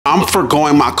I'm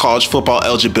forgoing my college football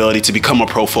eligibility to become a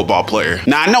pro football player.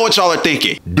 Now, I know what y'all are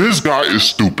thinking. This guy is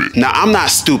stupid. Now, I'm not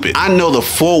stupid. I know the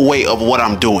full weight of what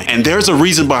I'm doing, and there's a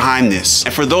reason behind this.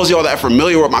 And for those of y'all that are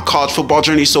familiar with my college football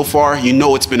journey so far, you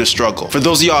know it's been a struggle. For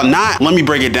those of y'all not, let me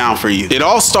break it down for you. It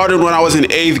all started when I was in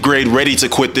 8th grade ready to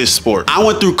quit this sport. I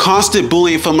went through constant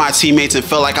bullying from my teammates and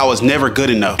felt like I was never good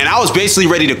enough. And I was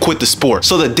basically ready to quit the sport.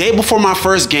 So the day before my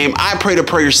first game, I prayed a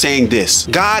prayer saying this: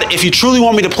 God, if you truly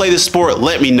want me to play this sport,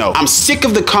 let me know. I'm sick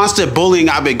of the constant bullying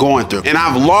I've been going through, and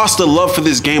I've lost the love for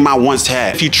this game I once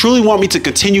had. If you truly want me to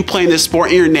continue playing this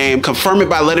sport in your name, confirm it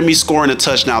by letting me score in a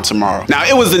touchdown tomorrow. Now,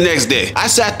 it was the next day. I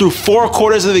sat through 4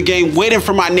 quarters of the game waiting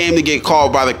for my name to get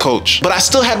called by the coach. But I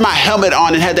still had my helmet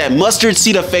on and had that mustard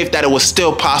seed of faith that it was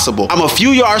still possible. I'm a few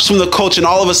yards from the coach, and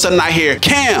all of a sudden I hear,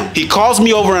 "Cam." He calls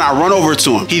me over and I run over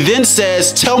to him. He then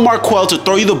says, "Tell Marquel to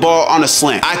throw you the ball on a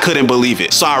slant." I couldn't believe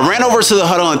it. So I ran over to the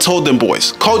huddle and told them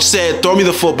boys, "Coach said, throw me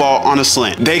the football on a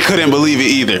slant." They couldn't believe it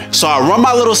either. So I run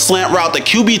my little slant route, the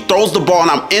QB throws the ball,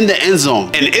 and I'm in the end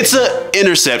zone. And it's an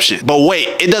interception. But wait,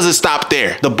 it doesn't stop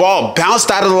there. The ball bounced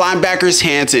out of the linebacker's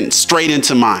hands and straight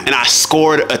into mine. And I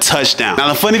scored a touchdown. Now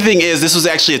the funny thing is, this was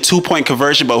actually a 2-point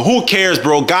conversion, but who cares,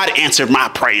 bro? God answered my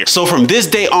prayer. So from this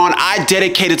day on, I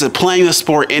dedicated to playing the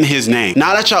sport in his name.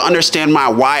 Now that y'all understand my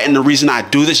why and the reason I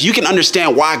do this, you can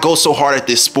understand why I go so hard at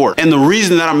this sport and the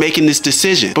reason that I'm making this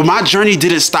decision. But my journey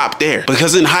didn't stop there,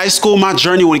 because in high school, my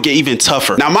journey would get even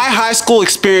tougher. Now, my high school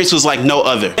experience was like no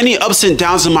other. Any ups and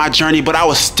downs in my journey, but I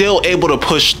was still able to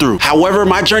push through. However,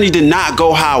 my journey did not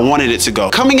go how I wanted it to go.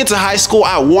 Coming into high school,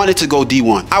 I wanted to go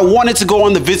D1. I wanted to go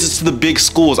on the visits to the big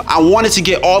schools. I wanted to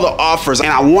get all the offers, and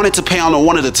I wanted to play on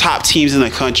one of the top teams in the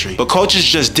country. But coaches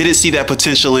just didn't see that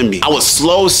potential in me. I was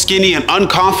slow, skinny, and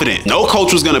unconfident. No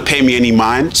coach was gonna pay me any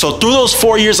mind. So through those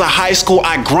 4 years of high school,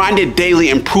 I grinded daily,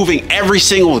 improving every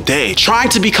single day, trying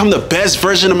to become the best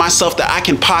version of myself that I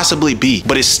can possibly be,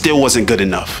 but it still wasn't good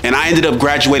enough. And I ended up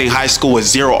graduating high school with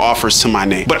 0 offers to my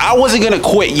name. But I wasn't gonna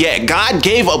quit yet. God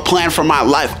gave a plan for my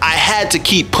life. I had to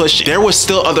keep pushing. There was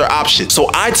still other options. So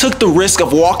I took the risk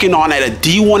of walking on at a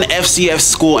D1 FCS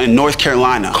school in North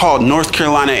Carolina called North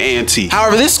Carolina A&T.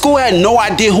 However, this school had no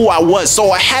idea who I was,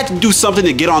 so I had to do something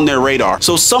to get on their radar.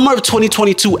 So summer of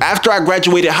 2022, after I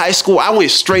graduated high school, I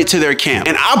went straight to their camp.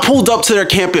 And I pulled up to their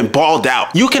camp and balled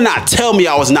out. You cannot tell me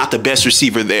I was not the best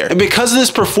receiver there. And because of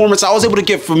this performance, I was able to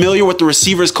get familiar with the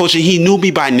receivers coach, and he knew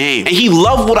me by name. And he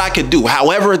loved what I could do.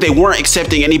 However, they weren't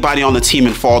accepting anybody on the team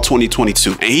in fall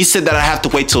 2022. And he said that I have to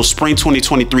wait till spring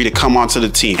 2023 to come onto the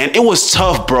team. And it was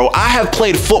tough, bro. I have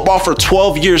played football for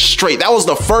 12 years straight. That was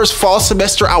the first fall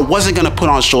semester I wasn't gonna put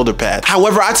on shoulder pads.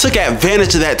 However, I took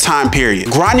advantage of that time period,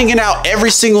 grinding it out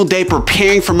every single day,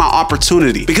 preparing for my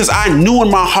opportunity, because I knew in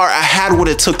my heart I had what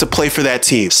it took to play for that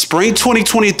team. Spring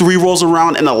 2023 rolls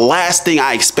around, and the last thing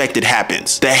I expected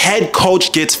happens. The head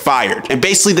coach gets fired, and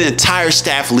basically the entire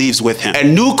staff leaves with him. A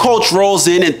new coach rolls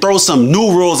in and throws some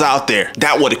new rules out there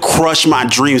that would crush my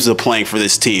dreams of playing for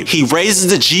this team. He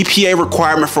raises the GPA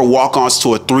requirement for walk-ons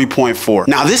to a 3.4.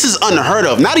 Now, this is unheard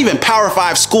of. Not even Power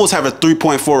 5 schools have a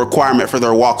 3.4 requirement for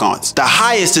their walk-ons. The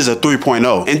highest is a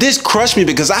 3.0. And this crushed me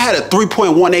because I had a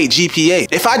 3.18 GPA.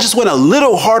 If I just went a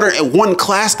little harder in one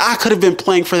class, I could have been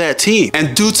playing for that team.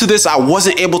 And due to this, I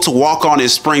wasn't able to walk on in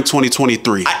spring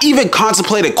 2023. I even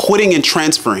contemplated quitting and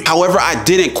transferring. However, I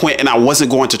didn't quit, and I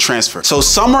wasn't going to transfer. So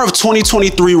summer of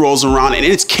 2023 rolls around, and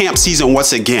it's camp season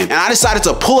once again. And I decided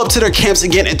to pull up to their camps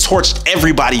again and torched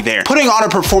everybody there, putting on a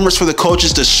performance for the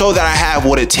coaches to show that I have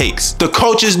what it takes. The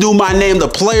coaches knew my name, the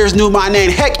players knew my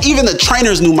name, heck, even the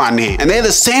trainers knew my name. And they had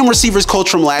the same receivers coach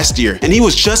from last year, and he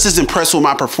was just as impressed with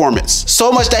my performance.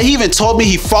 So much that he even told me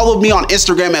he followed me on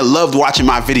Instagram and loved watching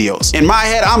my videos. In my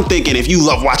head, I'm thinking, if you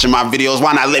love watching my videos,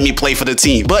 why not let me play for the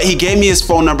team? But he gave me his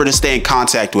phone number to stay in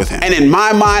contact with him. And in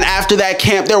my mind, after that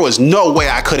camp, there was no way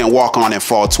I couldn't walk on in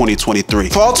fall 2023.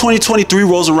 Fall 2023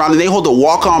 rolls around, and they hold a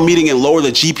walk-on meeting and lower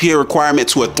the GPA requirement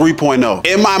to a 3.0.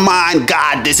 In my mind,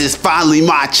 God, this is finally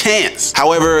my chance.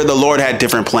 However, the Lord had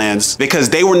different plans, because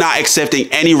they were not accepting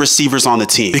any receivers on the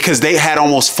team, because they had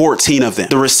almost 14 of them.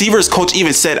 The receivers coach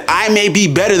even said, I may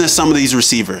be better than some of these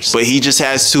receivers, but he just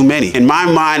has too many. In my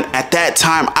mind, at that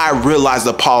time, I realized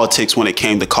the politics when it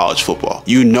came to college football.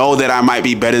 You know that I might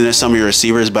be better than some of your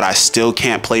receivers, but I still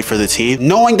can't play for the team.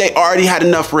 Knowing they already had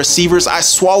enough receivers, I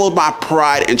swallowed my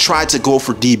pride and tried to go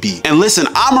for DB. And listen,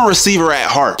 I'm a receiver at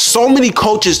heart. So many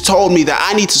coaches told me that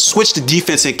I need to switch to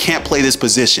defense and can't play this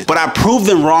position, but I proved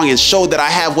them wrong and showed that I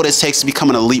have what it takes to become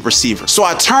an elite receiver. So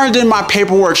I turned in my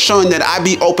paperwork showing that I'd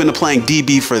be open to playing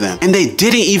DB for them, and they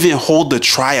didn't even hold the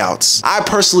tryouts. I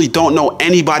personally don't know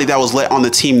anybody that was let on the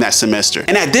team that semester,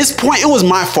 and at this point, it was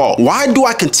my fault. Why do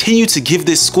I continue continue to give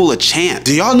this school a chance.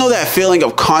 Do y'all know that feeling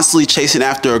of constantly chasing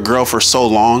after a girl for so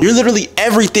long? You're literally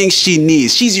everything she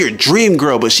needs. She's your dream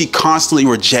girl, but she constantly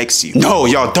rejects you. No,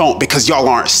 y'all don't, because y'all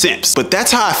aren't simps. But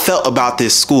that's how I felt about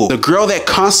this school. The girl that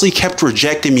constantly kept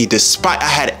rejecting me despite I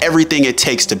had everything it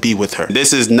takes to be with her.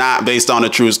 This is not based on a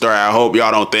true story. I hope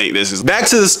y'all don't think this is. Back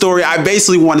to the story, I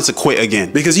basically wanted to quit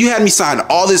again because you had me sign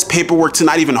all this paperwork to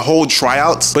not even hold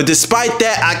tryouts. But despite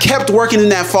that, I kept working in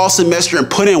that fall semester and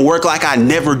put in work like I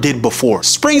never did before.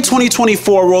 Spring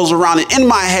 2024 rolls around and in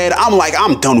my head, I'm like,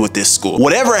 I'm done with this school.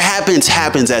 Whatever happens,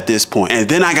 happens at this point. And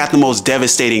then I got the most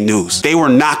devastating news. They were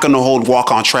not gonna hold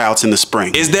walk-on tryouts in the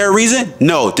spring. Is there a reason?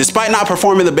 No. Despite not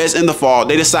performing the best in the fall,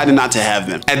 they decided not to have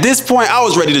them. At this point, I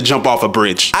was ready to jump off a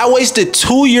bridge. I wasted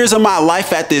 2 years of my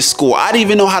life at this school. I didn't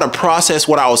even know how to process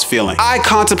what I was feeling. I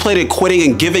contemplated quitting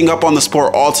and giving up on the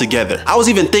sport altogether. I was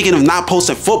even thinking of not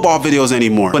posting football videos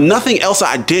anymore. But nothing else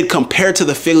I did compared to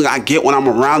the feeling I get when I'm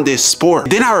around this sport.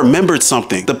 Then I remembered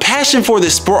something. The passion for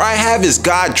this sport I have is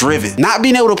God-driven. Not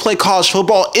being able to play college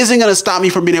football isn't gonna stop me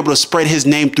from being able to spread his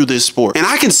name through this sport. And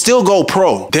I can still go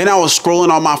pro. Then I was scrolling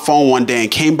on my phone one day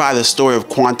and came by the story of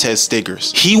Qwantez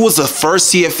Stiggers. He was the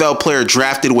first CFL player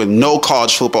drafted with no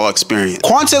college football experience.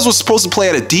 Qwantez was supposed to play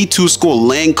at a D2 school,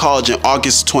 Lane College, in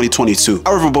August 2022.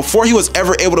 However, before he was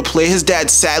ever able to play, his dad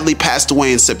sadly passed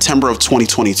away in September of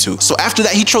 2022. So after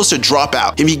that, he chose to drop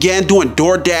out and began doing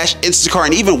DoorDash, Instacart,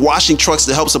 and even washing trucks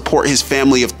to help support his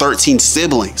family of 13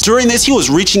 siblings. During this, he was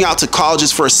reaching out to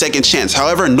colleges for a second chance.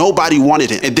 However, nobody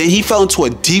wanted him. And then he fell into a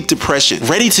deep depression,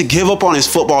 ready to give up on his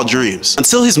football dreams,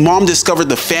 until his mom discovered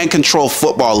the Fan Control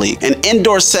Football League, an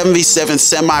indoor 7v7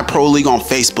 semi-pro league on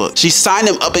Facebook. She signed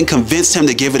him up and convinced him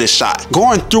to give it a shot.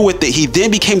 Going through with it, he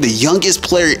then became the youngest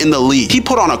player in the league. He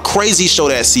put on a crazy show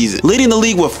that season, leading the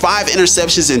league with 5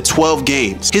 interceptions in 12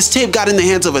 games. His tape got in the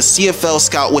hands of a CFL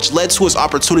scout, which led to his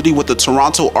opportunity with the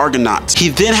Toronto Argonauts. He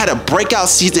then had a breakout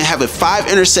season, having 5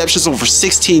 interceptions over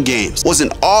 16 games, was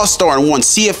an all-star and won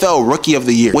CFL Rookie of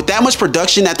the Year. With that much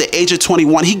production at the age of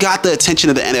 21, he got the attention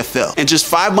of the NFL. And just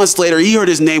 5 months later, he heard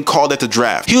his name called at the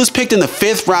draft. He was picked in the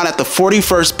 5th round at the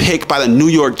 41st pick by the New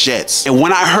York Jets. And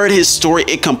when I heard his story,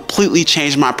 it completely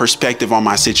changed my perspective on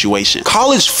my situation.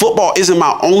 College football isn't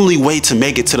my only way to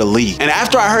make it to the league. And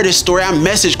after I heard his story, I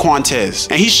messaged Qwantez,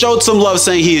 and he showed some love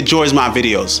saying he enjoys my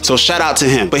videos. So shout out to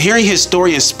him. But hearing his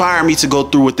story inspired me to go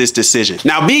through with this decision.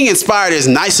 Now, being inspired is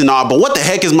nice and all, but what the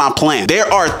heck is my plan?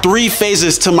 There are 3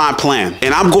 phases to my plan,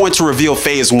 and I'm going to reveal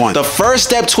phase 1. The first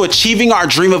step to achieving our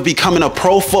dream of becoming a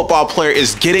pro football player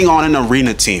is getting on an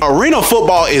arena team. Arena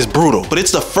football is brutal, but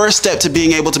it's the first step to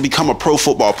being able to become a pro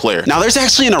football player. Now, there's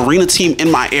actually an arena team in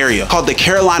my area called the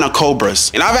Carolina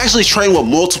Cobras, and I've actually trained with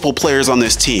multiple players on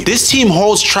this team. This team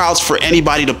holds trials for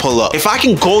anybody to pull up. If I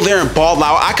can go there and ball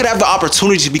out, I could have the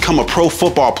opportunity to become a pro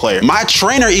football player. My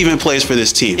trainer even plays for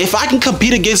this team. If I can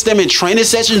compete against them in training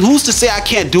sessions, who's to say I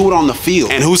can't do it on the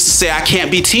field? And who's to say I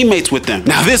can't be teammates with them?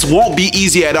 Now, this won't be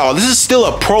easy at all. This is still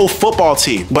a pro football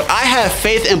team, but I have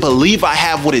faith and believe I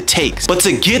have what it takes. But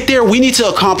to get there, we need to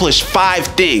accomplish 5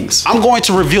 things. I'm going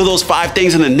to reveal those 5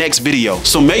 things in the next video.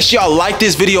 So make sure y'all like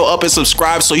this video up and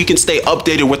subscribe so you can stay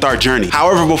updated with our journey.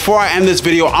 However, before I end this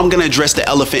video, I'm gonna address the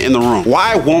elephant in the room.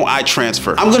 Why won't I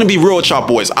transfer? I'm gonna be real with y'all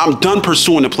boys. I'm done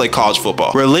pursuing to play college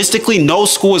football. Realistically, no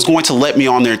school is going to let me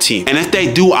on their team. And if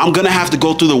they do, I'm gonna have to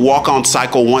go through the walk-on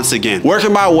cycle once again,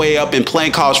 working my way up and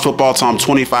playing college football till I'm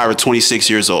 25 or 26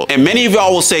 years old. And many of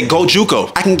y'all will say, go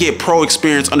JUCO. I can get pro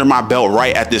experience under my belt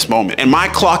right at this moment. And my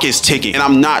clock is ticking, and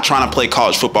I'm not trying to play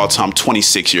college football till I'm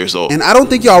 26 years old. And I don't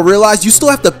think y'all realize you still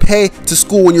have to pay to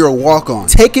school when you're a walk-on.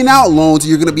 Taking out loans,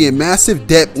 you're gonna be in massive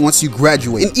debt once you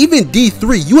graduate. And even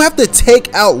D3, you have to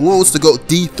take out loans to go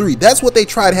D3. That's what they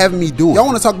tried having me doing. Y'all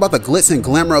wanna talk about the glitz and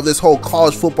glamour of this whole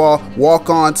college football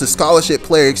walk-on to scholarship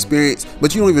player experience,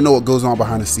 but you don't even know what goes on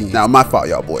behind the scenes. Now, my fault,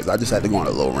 y'all boys. I just had to go on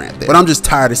a little rant there. But I'm just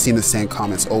tired of seeing the same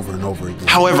comments over and over again.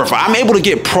 However, if I'm able to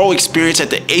get pro experience at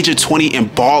the age of 20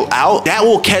 and ball out, that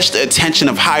will catch the attention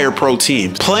of higher pro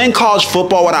teams. Playing college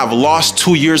football when I've lost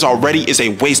 2 years already is a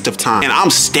waste of time, and I'm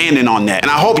standing on that.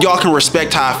 And I hope y'all can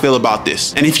respect how I feel about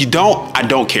this. And if you don't, I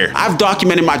don't care. I've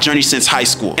documented my journey since high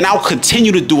school, and I'll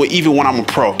continue to do it even when I'm a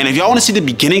pro. And if y'all want to see the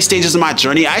beginning stages of my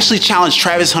journey, I actually challenged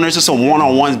Travis Hunter to some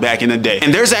one-on-ones back in the day.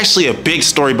 And there's actually a big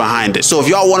story behind it. So if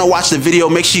y'all want to watch the video,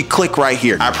 make sure you click right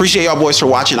here. I appreciate y'all boys for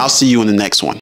watching. I'll see you in the next one.